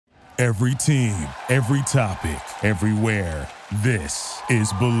Every team, every topic, everywhere. This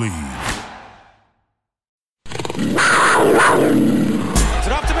is Believe. It's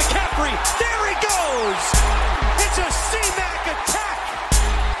it up to McCaffrey. There he goes. It's a C-Mac attack.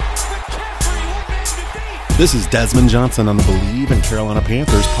 McCaffrey, one man to beat. This is Desmond Johnson on the Believe in Carolina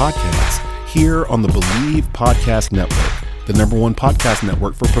Panthers podcast, here on the Believe Podcast Network, the #1 podcast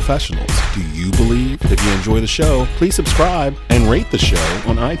network for professionals. Do you believe? If you enjoy the show, please subscribe and rate the show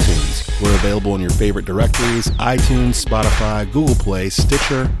on iTunes. We're available in your favorite directories: iTunes, Spotify, Google Play,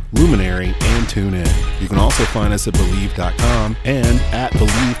 Stitcher, Luminary, and TuneIn. You can also find us at Believe.com and at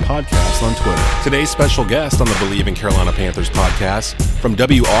Believe Podcast on Twitter. Today's special guest on the Believe in Carolina Panthers podcast, from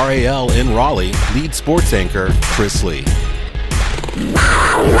WRAL in Raleigh, lead sports anchor Chris Lee.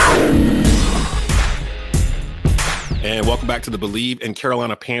 And welcome back to the Believe in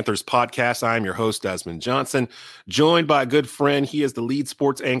Carolina Panthers podcast. I am your host, Desmond Johnson, joined by a good friend. He is the lead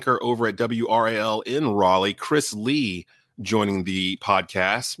sports anchor over at WRAL in Raleigh, Chris Lee, joining the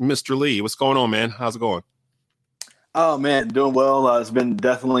podcast. Mr. Lee, what's going on, man? How's it going? Oh, man, doing well. It's been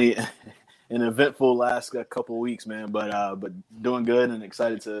definitely an eventful last couple of weeks, man, but doing good and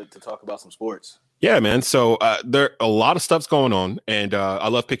excited to talk about some sports. Yeah, man. So there a lot of stuff's going on, and I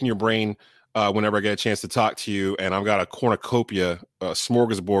love picking your brain whenever I get a chance to talk to you, and I've got a cornucopia,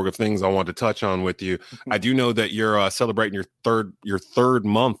 smorgasbord of things I want to touch on with you. I do know that you're celebrating your third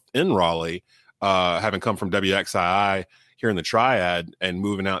month in Raleigh, having come from WXII here in the Triad and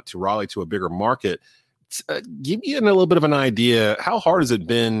moving out to Raleigh to a bigger market. Give me a little bit of an idea. How hard has it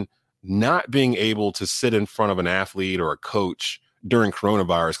been not being able to sit in front of an athlete or a coach during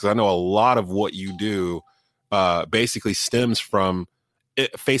coronavirus? Because I know a lot of what you do basically stems from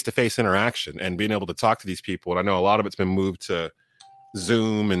face-to-face interaction and being able to talk to these people. And I know a lot of it's been moved to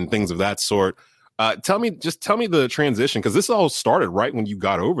Zoom and things of that sort. Tell me the transition, because this all started right when you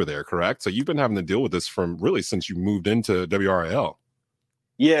got over there, correct? So you've been having to deal with this from really since you moved into WRAL.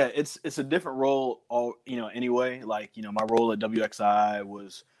 Yeah, it's a different role anyway. Like, my role at WXI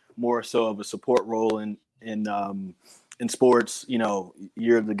was more so of a support role in sports.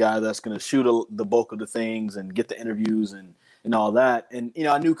 You're the guy that's going to shoot the bulk of the things and get the interviews and all that. And,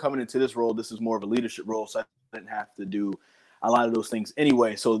 I knew coming into this role, this is more of a leadership role, so I didn't have to do a lot of those things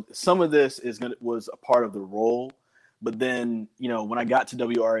anyway. So some of this was a part of the role. But then, when I got to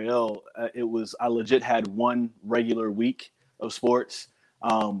WRAL, I legit had one regular week of sports.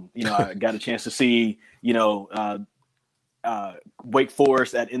 I got a chance to see, Wake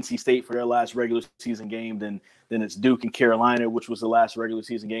Forest at NC State for their last regular season game. Then it's Duke and Carolina, which was the last regular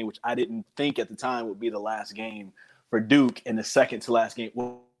season game, which I didn't think at the time would be the last game for Duke, and the second to last game.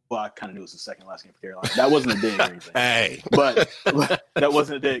 Well, I kind of knew it was the second to last game for Carolina. That wasn't a dig or anything. Hey, but that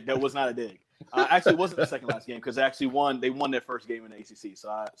wasn't a dig. That was not a dig. Actually, it wasn't the second last game because they actually won. They won their first game in the ACC.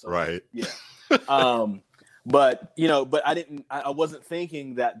 Right. Yeah. But I didn't. I wasn't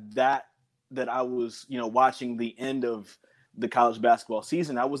thinking that I was watching the end of the college basketball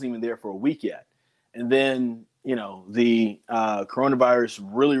season. I wasn't even there for a week yet, and then the coronavirus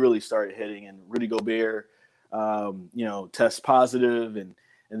really started hitting, and Rudy Gobert tests positive, and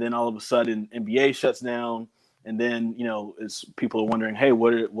then all of a sudden NBA shuts down, and then as people are wondering, hey,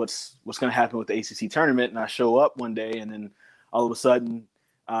 what's going to happen with the ACC tournament? And I show up one day, and then all of a sudden,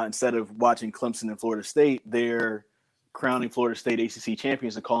 instead of watching Clemson and Florida State, they're crowning Florida State ACC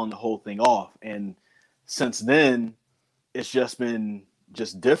champions and calling the whole thing off. And since then, it's just been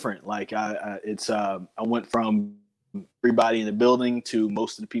different. Like I went from everybody in the building to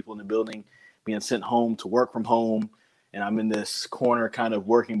most of the people in the building being sent home to work from home. And I'm in this corner kind of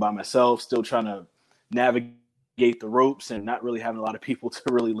working by myself, still trying to navigate the ropes and not really having a lot of people to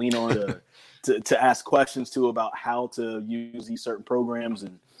really lean on to ask questions to about how to use these certain programs.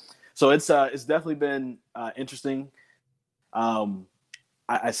 And so it's definitely been interesting.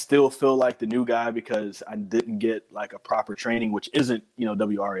 I still feel like the new guy because I didn't get like a proper training, which isn't,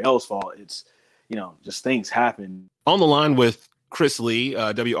 WRAL's fault. It's, just things happen. On the line with Chris Lee,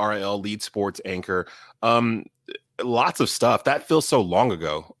 WRAL lead sports anchor. Lots of stuff that feels so long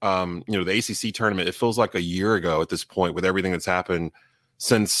ago. The ACC tournament, it feels like a year ago at this point with everything that's happened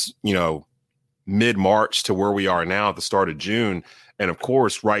since, mid-March to where we are now at the start of June. And of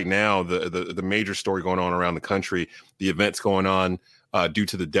course, right now, the major story going on around the country, the events going on due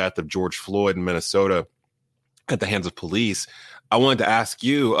to the death of George Floyd in Minnesota at the hands of police. I wanted to ask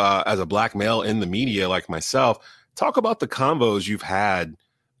you, as a black male in the media like myself, talk about the convos you've had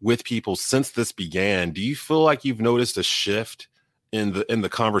with people since this began. Do you feel like you've noticed a shift in the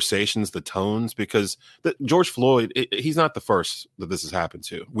conversations, the tones? Because George Floyd, he's not the first that this has happened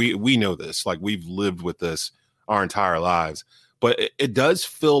to. We know this. Like, we've lived with this our entire lives. but it does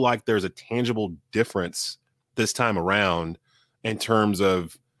feel like there's a tangible difference this time around in terms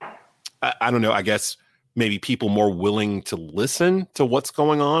of, I don't know, I guess maybe people more willing to listen to what's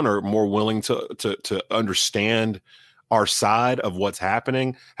going on, or more willing to understand our side of what's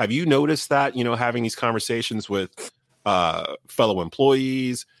happening. Have you noticed that, having these conversations with fellow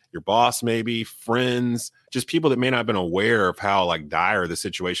employees, your boss, maybe friends, just people that may not have been aware of how like dire the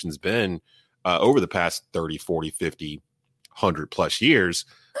situation's been over the past 30, 40, 50, 100 plus years?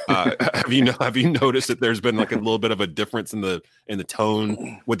 Have you noticed that there's been like a little bit of a difference in the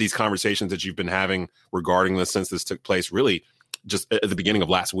tone with these conversations that you've been having regarding this since this took place, really just at the beginning of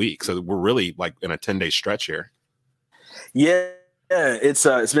last week? So we're really like in a 10-day stretch here. Yeah, it's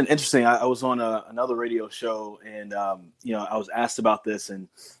been interesting. I was on another radio show, and I was asked about this, and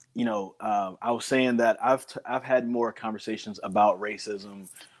I was saying that I've had more conversations about racism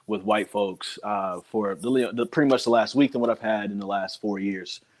with white folks for pretty much the last week than what I've had in the last 4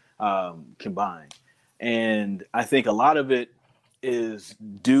 years combined. And I think a lot of it is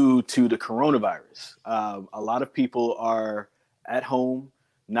due to the coronavirus. A lot of people are at home,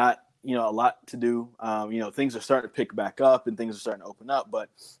 not a lot to do. Things are starting to pick back up and things are starting to open up. But,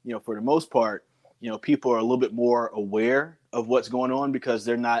 for the most part, people are a little bit more aware of what's going on because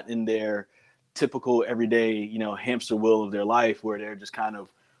they're not in their typical everyday, hamster wheel of their life where they're just kind of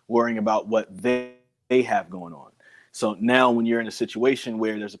worrying about what they have going on. So now when you're in a situation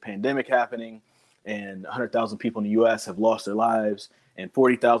where there's a pandemic happening and 100,000 people in the U.S. have lost their lives and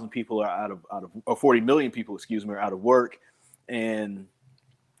 40,000 people are or 40 million people, are out of work. And,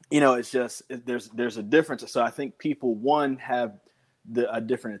 it's just, there's a difference. So I think people, one, have a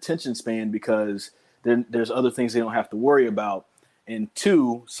different attention span because there's other things they don't have to worry about. And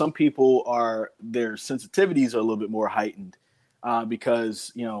two, some people their sensitivities are a little bit more heightened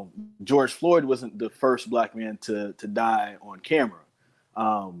because, George Floyd wasn't the first black man to die on camera.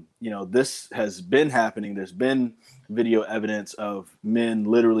 This has been happening. There's been video evidence of men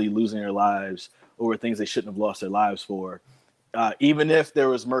literally losing their lives over things they shouldn't have lost their lives for. Even if there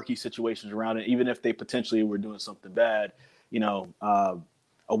was murky situations around it, even if they potentially were doing something bad, a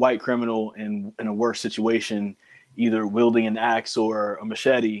white criminal in a worse situation, either wielding an axe or a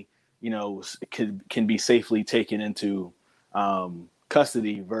machete, can be safely taken into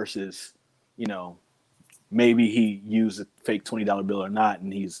custody versus, maybe he used a fake $20 bill or not,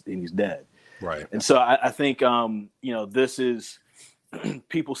 and he's dead. Right. And so I think, this is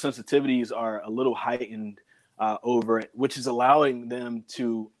people's sensitivities are a little heightened over it, which is allowing them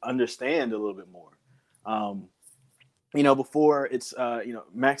to understand a little bit more. Before it's,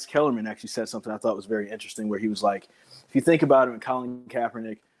 Max Kellerman actually said something I thought was very interesting where he was like, if you think about it, when Colin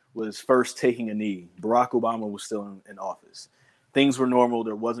Kaepernick was first taking a knee, Barack Obama was still in office. Things were normal.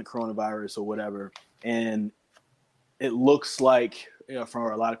 There wasn't coronavirus or whatever. And it looks like,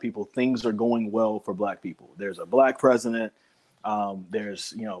 for a lot of people, things are going well for black people. There's a black president.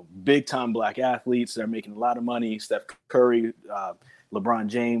 There's, big time black athletes that are making a lot of money. Steph Curry, LeBron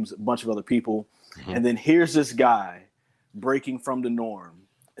James, a bunch of other people. Mm-hmm. And then here's this guy breaking from the norm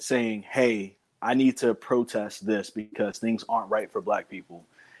saying, hey, I need to protest this because things aren't right for black people.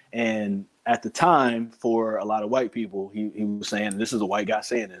 And at the time, for a lot of white people, he was saying, this is a white guy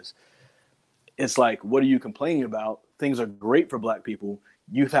saying this. It's like, what are you complaining about? Things are great for black people.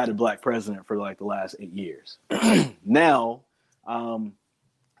 You've had a black president for like the last 8 years. Now,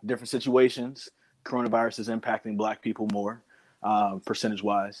 different situations, coronavirus is impacting black people more, percentage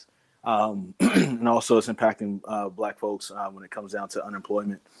wise. And also it's impacting black folks when it comes down to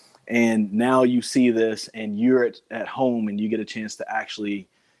unemployment. And now you see this and you're at home and you get a chance to actually,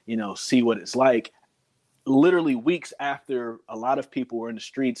 see what it's like. Literally weeks after a lot of people were in the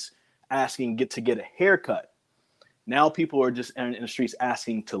streets asking to get a haircut. Now people are just in the streets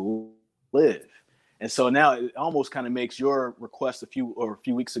asking to live. And so now it almost kind of makes your request a few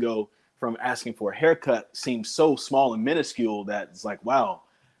weeks ago from asking for a haircut seem so small and minuscule that it's like, wow,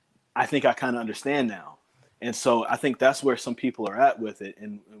 I think I kind of understand now. And so I think that's where some people are at with it,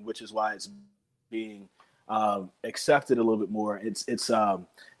 and which is why it's being accepted a little bit more. It's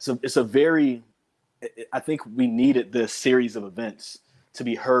a very, I think we needed this series of events to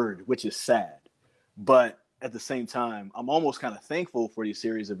be heard, which is sad. But at the same time, I'm almost kind of thankful for these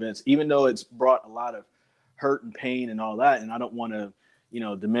series of events, even though it's brought a lot of hurt and pain and all that. And I don't want to,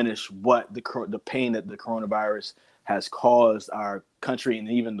 diminish what the pain that the coronavirus has caused our country and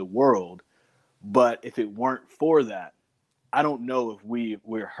even the world. But if it weren't for that, I don't know if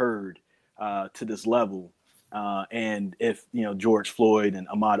we're heard to this level. And if, George Floyd and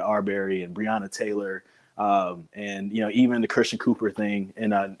Ahmaud Arbery and Breonna Taylor and, even the Christian Cooper thing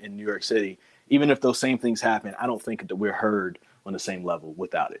in New York City, even if those same things happen, I don't think that we're heard on the same level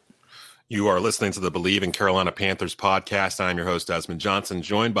without it. You are listening to the Believe in Carolina Panthers podcast. I'm your host, Desmond Johnson,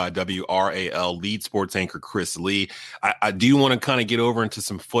 joined by WRAL lead sports anchor Chris Lee. I do want to kind of get over into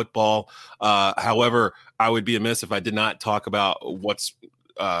some football. However, I would be amiss if I did not talk about what's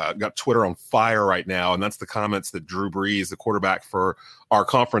got Twitter on fire right now, and that's the comments that Drew Brees, the quarterback for our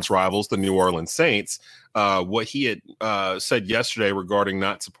conference rivals, the New Orleans Saints, what he had said yesterday regarding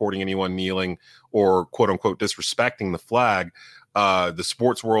not supporting anyone kneeling or quote-unquote disrespecting the flag. The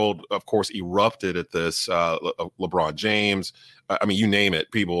sports world, of course, erupted at this. LeBron James, I mean, you name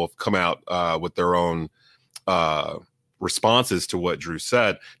it. People have come out with their own responses to what Drew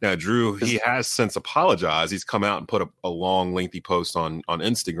said. Now, Drew, he has since apologized. He's come out and put a long, lengthy post on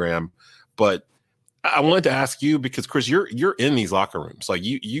Instagram. But I wanted to ask you, because Chris, you're in these locker rooms. Like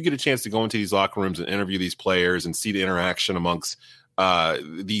you get a chance to go into these locker rooms and interview these players and see the interaction amongst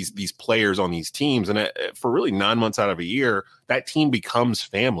these players on these teams. And for really 9 months out of a year, that team becomes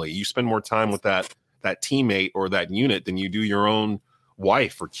family. You spend more time with that teammate or that unit than you do your own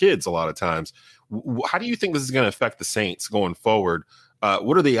wife or kids a lot of times. How do you think this is going to affect the Saints going forward?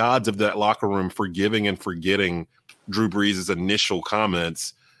 What are the odds of that locker room forgiving and forgetting Drew Brees' initial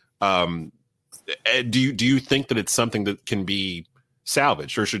comments? Do you think that it's something that can be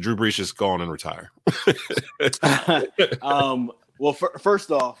salvaged, or should Drew Brees just go on and retire? Well,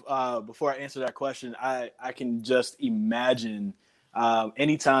 first off, before I answer that question, I can just imagine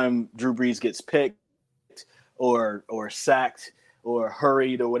anytime Drew Brees gets picked or sacked or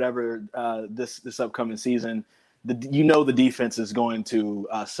hurried or whatever this upcoming season, the defense is going to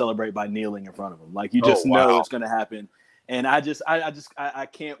celebrate by kneeling in front of him. Like, you just know it's going to happen. And I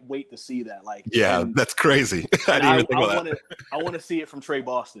can't wait to see that. Like, that's crazy. I didn't even think about that. I want to see it from Trey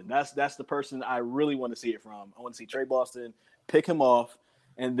Boston. That's the person I really want to see it from. I want to see Trey Boston pick him off,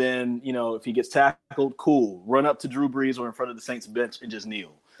 and then, if he gets tackled, cool. Run up to Drew Brees or in front of the Saints bench and just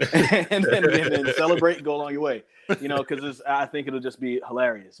kneel, and then celebrate and go along your way. Because I think it'll just be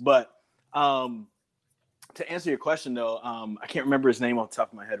hilarious. But to answer your question, though, I can't remember his name off the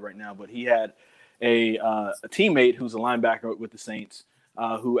top of my head right now, but he had a teammate who's a linebacker with the Saints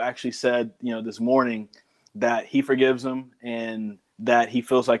who actually said, this morning that he forgives him and that he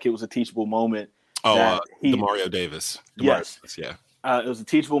feels like it was a teachable moment. Demario Davis. Yes. Yeah. It was a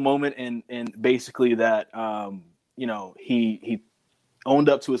teachable moment, and basically that, he owned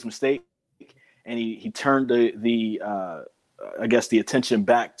up to his mistake, and he turned the attention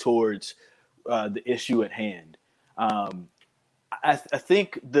back towards the issue at hand. I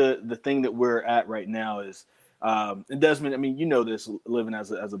think the thing that we're at right now is, and Desmond, I mean, this living as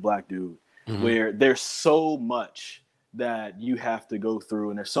a black dude, mm-hmm. where there's so much that you have to go through,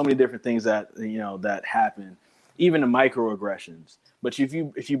 and there's so many different things that that happen, even the microaggressions. But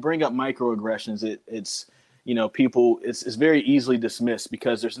if you bring up microaggressions, it's people, it's very easily dismissed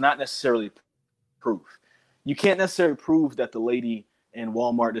because there's not necessarily proof. You can't necessarily prove that the lady in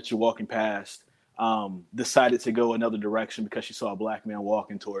Walmart that you're walking past decided to go another direction because she saw a black man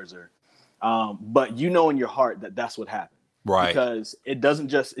walking towards her. But in your heart that that's what happened. Right. Because it didn't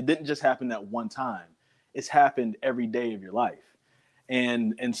just happen that one time. It's happened every day of your life.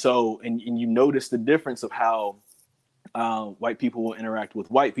 And you notice the difference of how white people will interact with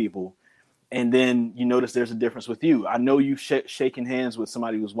white people. And then you notice there's a difference with you. I know you've shaken hands with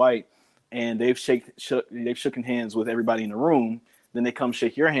somebody who's white, and they've shaken hands with everybody in the room. Then they come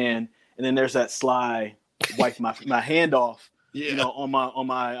shake your hand, and then there's that sly wipe my hand off, on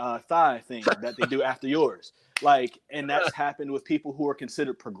my thigh thing that they do after yours. Like, and that's happened with people who are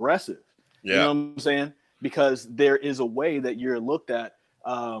considered progressive. Yeah. You know what I'm saying? Because there is a way that you're looked at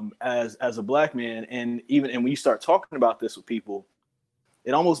as a black man, and when you start talking about this with people,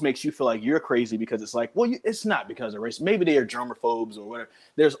 it almost makes you feel like you're crazy because it's like, well, it's not because of race. Maybe they are germaphobes or whatever.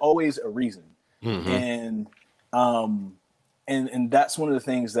 There's always a reason, mm-hmm. and that's one of the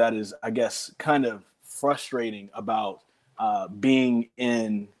things that is, I guess, kind of frustrating about being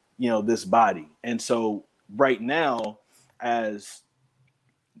in this body. And so right now,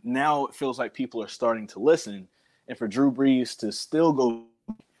 now it feels like people are starting to listen, and for Drew Brees to still go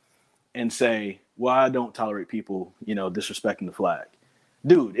and say, well, I don't tolerate people, disrespecting the flag.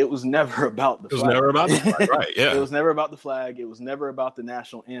 Dude, it was never about the flag. It was never about the flag, right? Yeah. It was never about the flag. It was never about the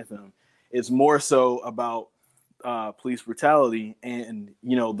national anthem. It's more so about police brutality and,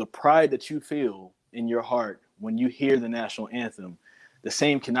 the pride that you feel in your heart when you hear the national anthem. The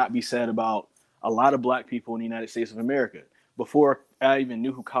same cannot be said about a lot of black people in the United States of America. Before I even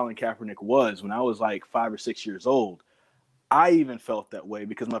knew who Colin Kaepernick was, when I was like 5 or 6 years old, I even felt that way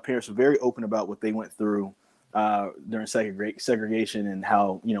because my parents were very open about what they went through during segregation, and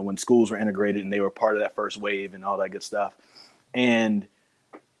how, you know, when schools were integrated and they were part of that first wave and all that good stuff. And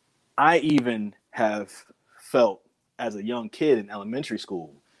I even have felt as a young kid in elementary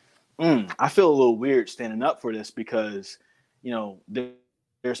school, I feel a little weird standing up for this because, you know,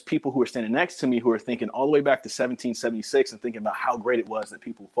 there's people who are standing next to me who are thinking all the way back to 1776 and thinking about how great it was that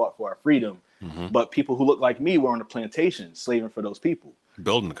people fought for our freedom. Mm-hmm. But people who look like me were on the plantation slaving for those people.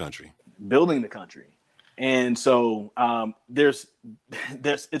 Building the country. And so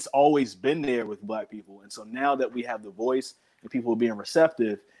it's always been there with Black people. And so now that we have the voice and people are being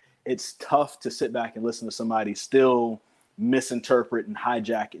receptive, it's tough to sit back and listen to somebody still misinterpret and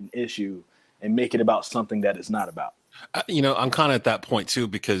hijack an issue and make it about something that it's not about. You know, I'm kind of at that point too,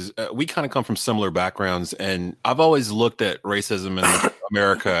 because we kind of come from similar backgrounds, and I've always looked at racism in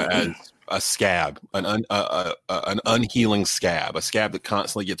America as a scab, an unhealing scab, a scab that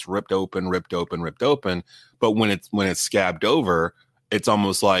constantly gets ripped open. But when it's scabbed over, it's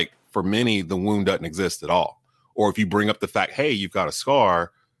almost like for many the wound doesn't exist at all. Or if you bring up the fact, hey, you've got a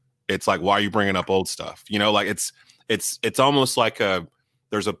scar, it's like, why are you bringing up old stuff? You know, like it's almost like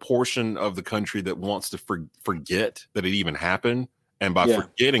there's a portion of the country that wants to forget that it even happened. And by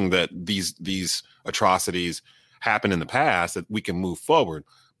forgetting that these atrocities happened in the past, that we can move forward.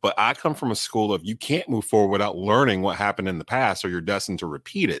 But I come from a school of you can't move forward without learning what happened in the past, or you're destined to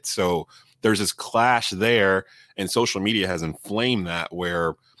repeat it. So there's this clash there, and social media has inflamed that,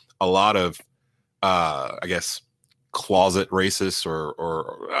 where a lot of, I guess, closet racists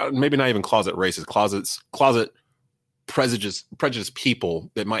or maybe not even closet racists, closet prejudiced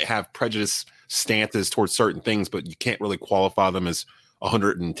people that might have prejudice stances towards certain things, but you can't really qualify them as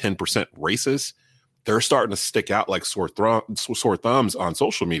 110% racist. They're starting to stick out like sore thumbs on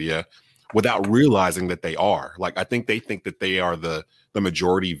social media without realizing that they are. Like, I think they think that they are the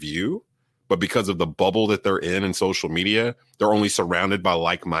majority view, but because of the bubble that they're in social media, they're only surrounded by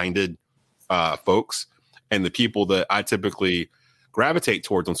like-minded folks. And the people that I typically gravitate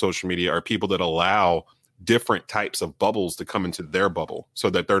towards on social media are people that allow different types of bubbles to come into their bubble,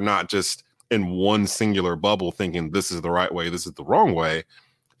 so that they're not just in one singular bubble thinking this is the right way, this is the wrong way.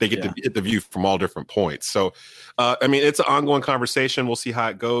 They get to get the view from all different points. So, I mean, it's an ongoing conversation. We'll see how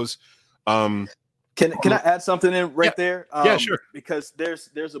it goes. Can I add something in there? Yeah, sure. Because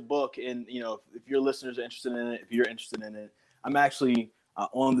there's a book, and, you know, if your listeners are interested in it, if you're interested in it, I'm actually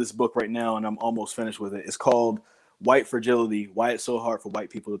on this book right now, and I'm almost finished with it. It's called White Fragility: Why It's So Hard for White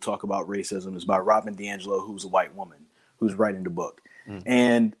People to Talk About Racism. It's by Robin DiAngelo, who's a white woman who's writing the book. Mm-hmm.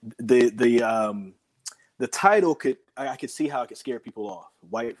 And the title I could see how it could scare people off,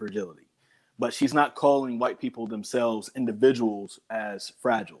 white fragility. But she's not calling white people themselves, individuals, as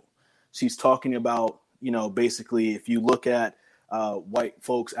fragile. She's talking about, you know, basically, if you look at white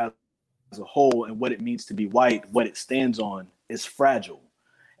folks as a whole and what it means to be white, what it stands on is fragile.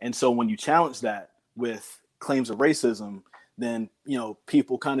 And so when you challenge that with claims of racism, then, you know,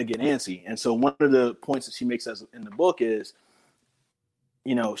 people kind of get antsy. And so one of the points that she makes in the book is,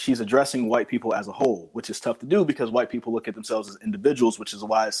 you know, she's addressing white people as a whole, which is tough to do because white people look at themselves as individuals, which is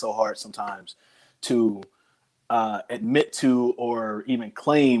why it's so hard sometimes to admit to or even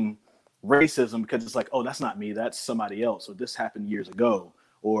claim racism, because it's like, oh, that's not me, that's somebody else, or this happened years ago,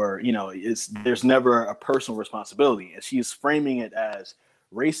 or, you know, there's never a personal responsibility. And she's framing it as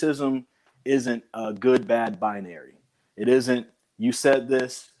racism isn't a good bad binary. It isn't you said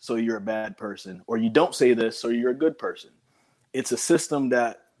this so you're a bad person, or you don't say this so you're a good person. It's a system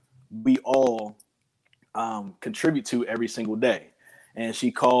that we all contribute to every single day. And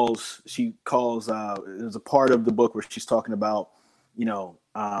she calls there's a part of the book where she's talking about, you know,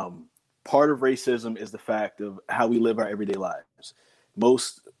 part of racism is the fact of how we live our everyday lives.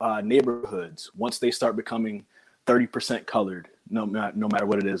 Most neighborhoods, once they start becoming 30% colored, no matter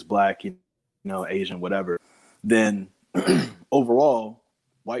what it is, Black, you know, Asian, whatever, then overall,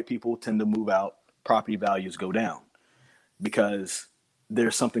 white people tend to move out, property values go down, because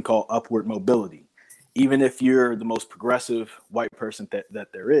there's something called upward mobility. Even if you're the most progressive white person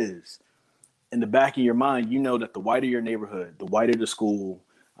that there is, in the back of your mind, you know that the whiter your neighborhood, the whiter the school,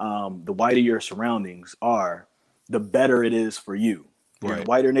 the whiter your surroundings are, the better it is for you. Right. You're in a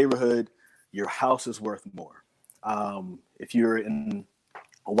whiter neighborhood, your house is worth more. If you're in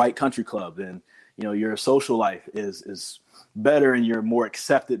a white country club, then, you know, your social life is better and you're more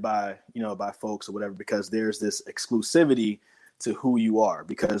accepted by folks or whatever, because there's this exclusivity to who you are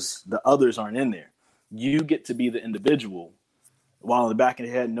because the others aren't in there. You get to be the individual while in the back of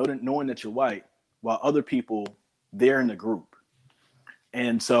the head, knowing that you're white, while other people, they're in the group.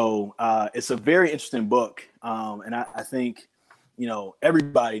 And so it's a very interesting book. And I think,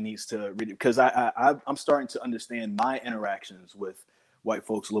 everybody needs to read it, because I'm starting to understand my interactions with white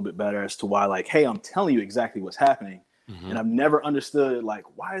folks a little bit better as to why, like, hey, I'm telling you exactly what's happening. And I've never understood, like,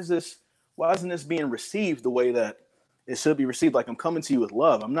 why isn't this being received the way that it should be received? Like, I'm coming to you with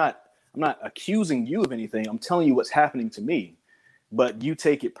love. I'm not accusing you of anything. I'm telling you what's happening to me, but you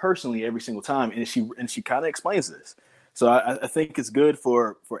take it personally every single time. And she kind of explains this. So I think it's good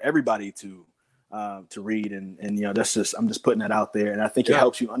for everybody to read, and I'm just putting that out there. And I think it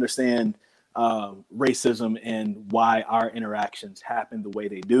helps you understand racism and why our interactions happen the way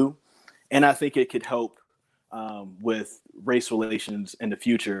they do. And I think it could help with race relations in the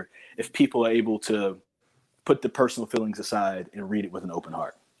future if people are able to put the personal feelings aside and read it with an open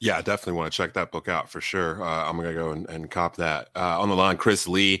heart. Yeah, I definitely want to check that book out for sure. I'm going to go and cop that. On the line, Chris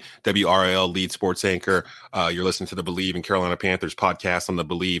Lee, WRAL lead sports anchor. You're listening to the Believe in Carolina Panthers podcast on the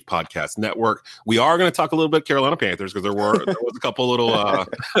Believe Podcast Network. We are going to talk a little bit Carolina Panthers because there was a couple little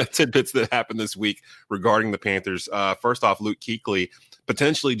tidbits that happened this week regarding the Panthers. First off, Luke Kuechly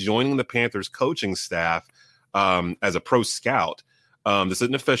potentially joining the Panthers coaching staff as a pro scout. This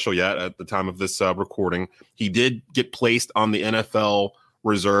isn't official yet at the time of this recording. He did get placed on the NFL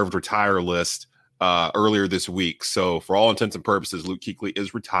reserved retire list earlier this week. So for all intents and purposes, Luke Kuechly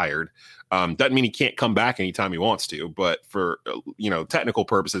is retired. Doesn't mean he can't come back anytime he wants to, but for technical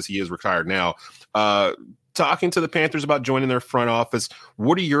purposes, he is retired now. Talking to the Panthers about joining their front office,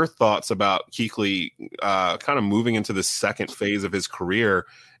 what are your thoughts about Kuechly kind of moving into the second phase of his career?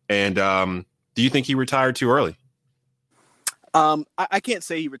 And do you think he retired too early? I can't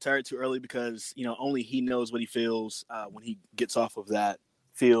say he retired too early because, only he knows what he feels when he gets off of that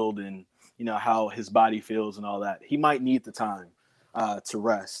field, and, how his body feels and all that. He might need the time to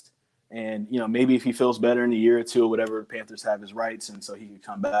rest. And, maybe if he feels better in a year or two or whatever, the Panthers have his rights, and so he can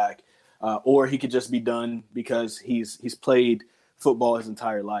come back. Or he could just be done because he's played football his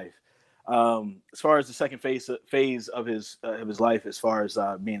entire life. As far as the second phase of his life, as far as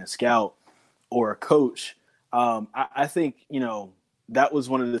being a scout or a coach, I think, that was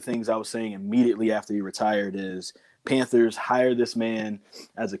one of the things I was saying immediately after he retired is Panthers hire this man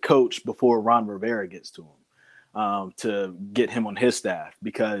as a coach before Ron Rivera gets to him to get him on his staff,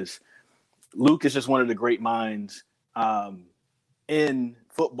 because Luke is just one of the great minds in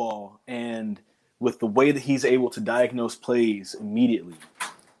football, and with the way that he's able to diagnose plays immediately,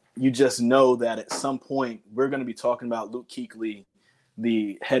 you just know that at some point we're going to be talking about Luke Kuechly,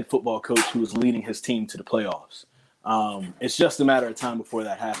 the head football coach who is leading his team to the playoffs. It's just a matter of time before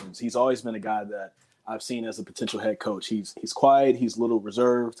that happens. He's always been a guy that I've seen as a potential head coach. He's quiet, he's a little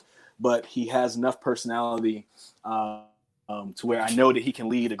reserved, but he has enough personality to where I know that he can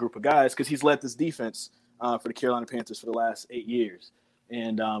lead a group of guys, because he's led this defense for the Carolina Panthers for the last 8 years,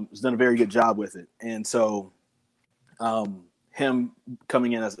 and has done a very good job with it. And so him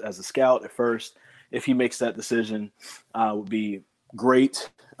coming in as a scout at first, if he makes that decision, would be great,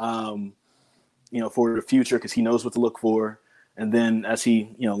 for the future, because he knows what to look for. And then as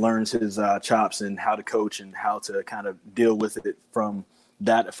he, learns his chops and how to coach and how to kind of deal with it from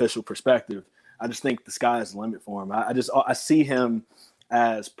that official perspective, I just think the sky is the limit for him. I see him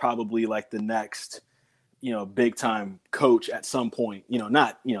as probably like the next, big time coach at some point,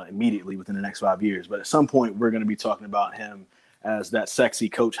 not, immediately within the next 5 years, but at some point we're going to be talking about him as that sexy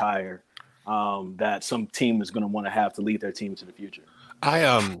coach hire that some team is going to want to have to lead their team to the future.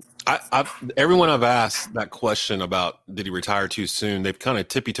 Everyone I've asked that question about did he retire too soon, they've kind of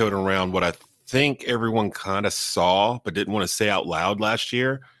tippy-toed around what I think everyone kind of saw but didn't want to say out loud last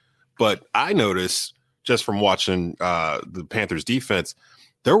year. But I noticed just from watching the Panthers defense,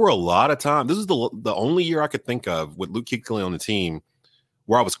 there were a lot of times. This is the only year I could think of with Luke Kuechly on the team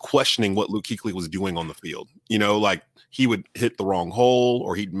where I was questioning what Luke Kuechly was doing on the field. Like he would hit the wrong hole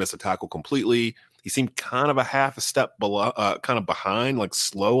or he'd miss a tackle completely. He seemed kind of a half a step below, kind of behind, like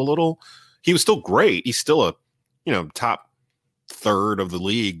slow a little. He was still great. He's still a, top third of the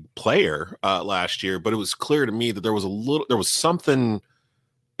league player last year. But it was clear to me that there was something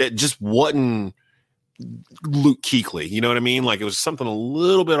that just wasn't Luke Kuechly. You know what I mean? Like it was something a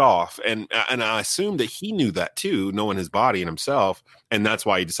little bit off. And I assumed that he knew that too, knowing his body and himself. And that's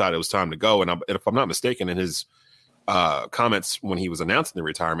why he decided it was time to go. And if I'm not mistaken, in his comments when he was announcing the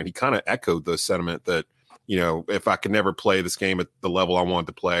retirement, he kind of echoed the sentiment that, if I could never play this game at the level I wanted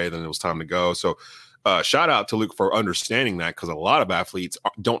to play, then it was time to go. So shout out to Luke for understanding that, because a lot of athletes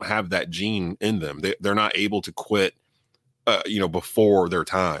don't have that gene in them. They're not able to quit, before their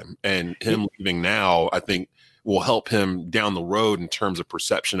time. And him leaving now, I think, will help him down the road in terms of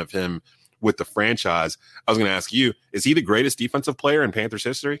perception of him with the franchise. I was going to ask you, is he the greatest defensive player in Panthers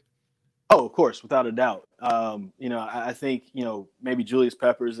history? Oh, of course, without a doubt. I think, maybe Julius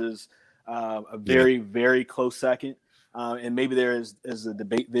Peppers is a very, very close second. And maybe there is a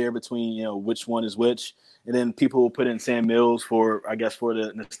debate there between, which one is which. And then people will put in Sam Mills for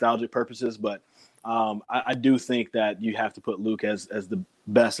the nostalgic purposes. But I do think that you have to put Luke as the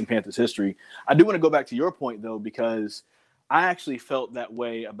best in Panthers history. I do want to go back to your point, though, because I actually felt that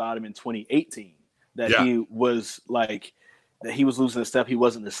way about him in 2018, that he was losing a step. He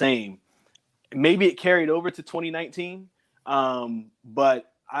wasn't the same. Maybe it carried over to 2019,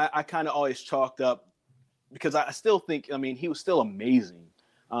 but I kind of always chalked up, because I still think, he was still amazing,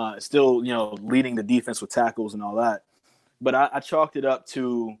 still, leading the defense with tackles and all that. But I chalked it up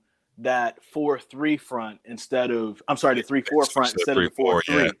to that 4-3 front the 3-4 front instead of the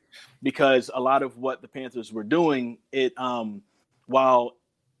 4-3, because a lot of what the Panthers were doing, while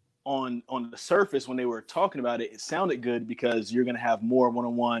on the surface when they were talking about it, it sounded good because you're going to have more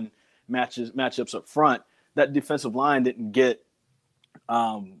one-on-one matchups up front. That defensive line didn't get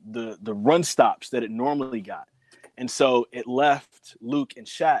the run stops that it normally got, and so it left Luke and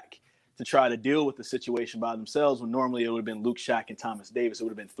Shaq to try to deal with the situation by themselves, when normally it would have been Luke, Shaq, and Thomas Davis. It would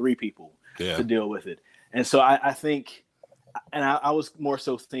have been three people to deal with it. And so I think, and I was more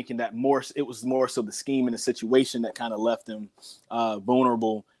so thinking that it was more so the scheme and the situation that kind of left him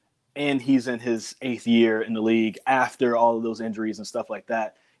vulnerable. And he's in his 8th year in the league after all of those injuries and stuff like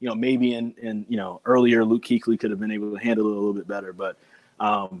that. Maybe in earlier, Luke Kuechly could have been able to handle it a little bit better. But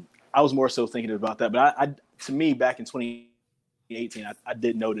I was more so thinking about that. But to me, back in 2018, I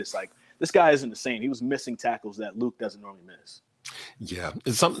did notice, this guy isn't the same. He was missing tackles that Luke doesn't normally miss. Yeah,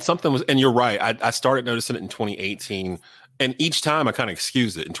 something was, and you're right. I started noticing it in 2018, and each time I kind of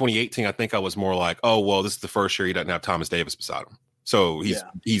excused it. In 2018, I think I was more like, oh, well, this is the first year he doesn't have Thomas Davis beside him. So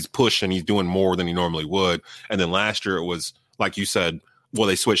he's pushing, he's doing more than he normally would. And then last year it was, like you said, well,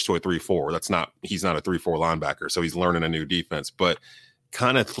 they switched to a 3-4. He's not a 3-4 linebacker, so he's learning a new defense. But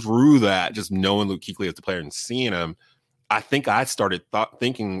kind of through that, just knowing Luke Kuechly as the player and seeing him, I think I started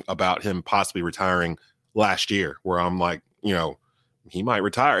thinking about him possibly retiring last year, where I'm like, he might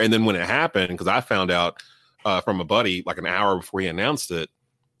retire. And then when it happened, because I found out from a buddy like an hour before he announced it,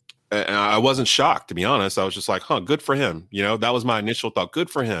 and I wasn't shocked, to be honest. I was just like, good for him. That was my initial thought. Good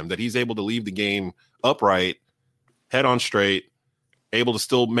for him that he's able to leave the game upright, head on straight, able to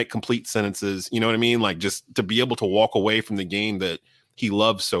still make complete sentences. You know what I mean? Like, just to be able to walk away from the game that he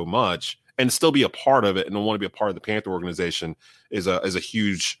loves so much and still be a part of it and want to be a part of the Panther organization is a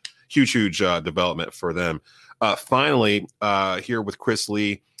huge development for them. Finally, here with Chris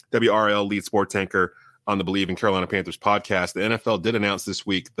Lee, WRL lead sports anchor on the Believe in Carolina Panthers podcast, the NFL did announce this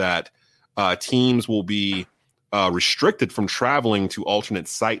week that teams will be restricted from traveling to alternate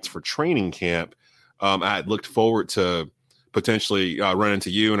sites for training camp. I had looked forward to potentially run into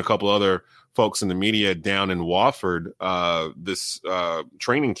you and a couple other folks in the media down in Wofford this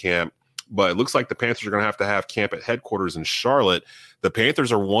training camp, but it looks like the Panthers are going to have camp at headquarters in Charlotte. The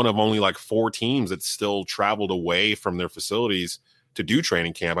Panthers are one of only 4 teams that still traveled away from their facilities to do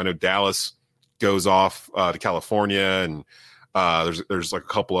training camp. I know Dallas goes off to California, and there's a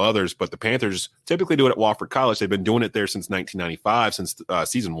couple of others, but the Panthers typically do it at Wofford College. They've been doing it there since 1995, since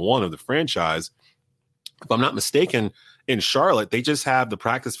season 1 of the franchise. If I'm not mistaken, in Charlotte, they just have the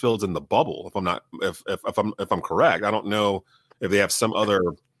practice fields in the bubble. If I'm correct, I don't know if they have some other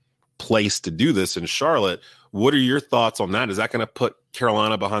place to do this in Charlotte. What are your thoughts on that? Is that going to put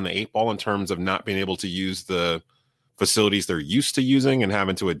Carolina behind the 8 ball in terms of not being able to use the facilities they're used to using and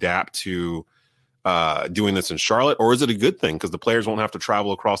having to adapt to doing this in Charlotte? Or is it a good thing because the players won't have to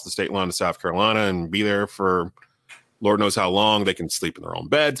travel across the state line to South Carolina and be there for Lord knows how long? They can sleep in their own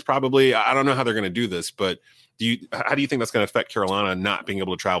beds probably. I don't know how they're going to do this, but how do you think that's going to affect Carolina not being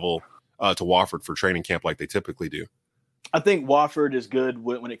able to travel to Wofford for training camp like they typically do? I think Wofford is good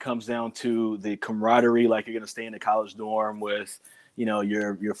when it comes down to the camaraderie. Like, you're going to stay in the college dorm with,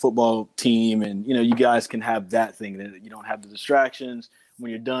 your football team, and, you guys can have that thing that you don't have the distractions. When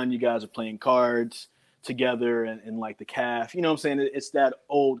you're done, you guys are playing cards together and like the calf, you know what I'm saying? It's that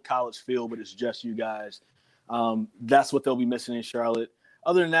old college feel, but it's just you guys. That's what they'll be missing in Charlotte.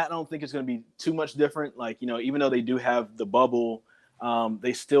 Other than that, I don't think it's going to be too much different. Like, even though they do have the bubble,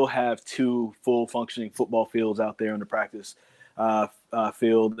 they still have 2 full functioning football fields out there in the practice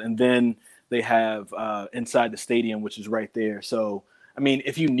field. And then they have inside the stadium, which is right there. So,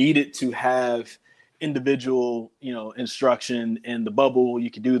 if you needed to have individual, instruction in the bubble, you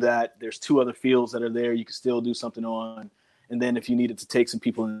could do that. There's 2 other fields that are there. You could still do something on. And then if you needed to take some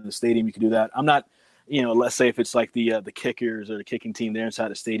people in the stadium, you could do that. I'm not, let's say if it's like the kickers or the kicking team, they're inside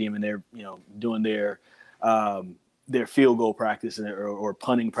the stadium and they're, doing their their field goal practice or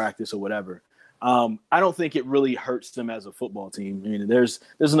punting practice or whatever. I don't think it really hurts them as a football team. I mean, there's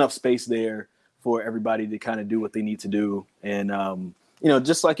enough space there for everybody to kind of do what they need to do. And,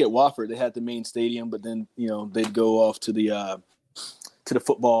 just like at Wofford, they had the main stadium, but then, they'd go off to the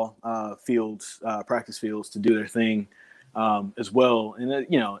football fields, practice fields to do their thing as well. And,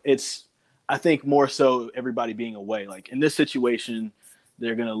 it's, I think more so everybody being away. Like in this situation,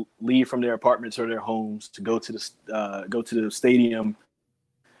 they're going to leave from their apartments or their homes to go to the stadium,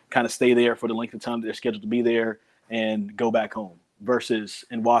 kind of stay there for the length of time that they're scheduled to be there and go back home. Versus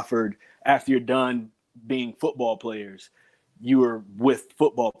in Wofford, after you're done being football players, you were with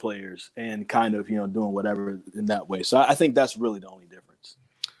football players and kind of, doing whatever in that way. So I think that's really the only difference.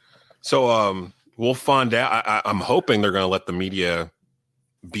 So we'll find out. I'm hoping they're going to let the media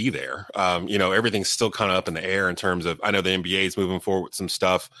be there. Everything's still kind of up in the air in terms of, I know the NBA is moving forward with some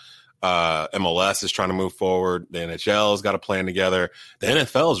stuff. MLS is trying to move forward. The NHL has got a plan together. The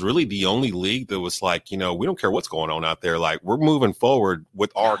NFL is really the only league that was like, we don't care what's going on out there. Like, we're moving forward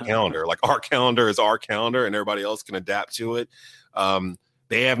with our calendar. Like, our calendar is our calendar and everybody else can adapt to it.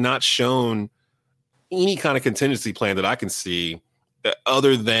 They have not shown any kind of contingency plan that I can see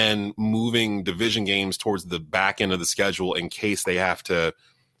other than moving division games towards the back end of the schedule in case they have to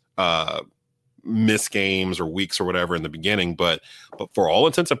miss games or weeks or whatever in the beginning. But for all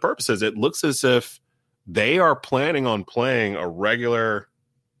intents and purposes, it looks as if they are planning on playing a regular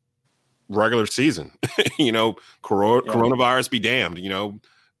season. Coronavirus be damned,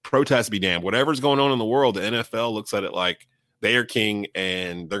 protests be damned, whatever's going on in the world, the NFL looks at it like they are king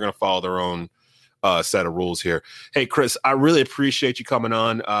and they're going to follow their own set of rules here. Hey, Chris, I really appreciate you coming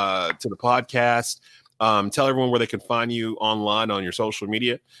on to the podcast. Tell everyone where they can find you online on your social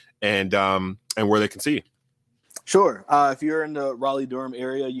media and where they can see you. Sure. If you're in the Raleigh-Durham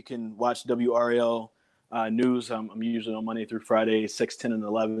area, you can watch WRAL News. I'm usually on Monday through Friday, 6, 10, and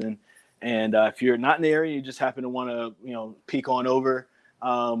 11. And if you're not in the area, you just happen to want to, peek on over,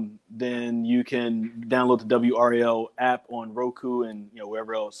 then you can download the WRAL app on Roku and,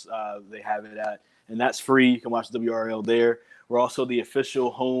 wherever else they have it at. And that's free. You can watch WRAL there. We're also the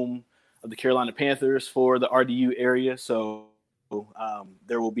official home of the Carolina Panthers for the RDU area. So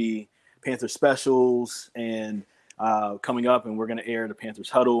there will be Panther specials and coming up, and we're going to air the Panthers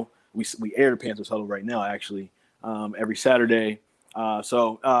Huddle. We air the Panthers Huddle right now, actually, every Saturday.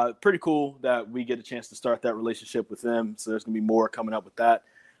 So pretty cool that we get a chance to start that relationship with them. So there's going to be more coming up with that.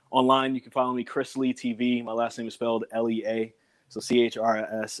 Online, you can follow me, Chris Lee TV. My last name is spelled Lea. So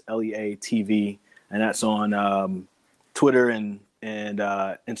CHRSLEA TV. And that's on Twitter and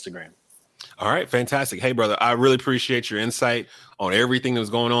Instagram. All right. Fantastic. Hey, brother, I really appreciate your insight on everything that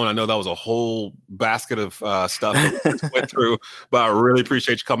was going on. I know that was a whole basket of stuff that we went through, but I really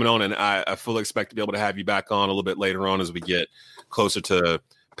appreciate you coming on. And I fully expect to be able to have you back on a little bit later on as we get closer to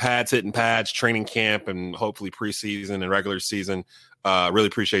hitting pads, training camp, and hopefully preseason and regular season. Really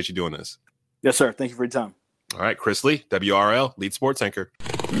appreciate you doing this. Yes, sir. Thank you for your time. All right. Chris Lee, WRAL, lead sports anchor.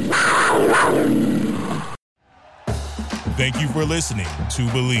 Thank you for listening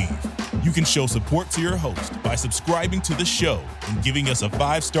to Believe. You can show support to your host by subscribing to the show and giving us a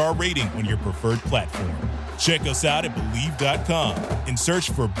 5-star rating on your preferred platform. Check us out at Believe.com and search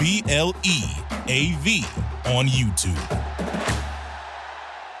for BLEAV on YouTube.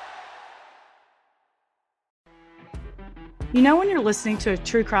 When you're listening to a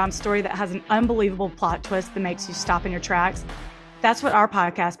true crime story that has an unbelievable plot twist that makes you stop in your tracks? That's what our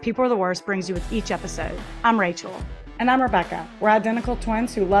podcast, People Are the Worst, brings you with each episode. I'm Rachel. And I'm Rebecca. We're identical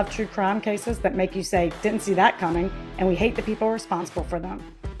twins who love true crime cases that make you say, didn't see that coming, and we hate the people responsible for them.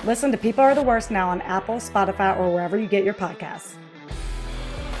 Listen to People Are the Worst now on Apple, Spotify, or wherever you get your podcasts.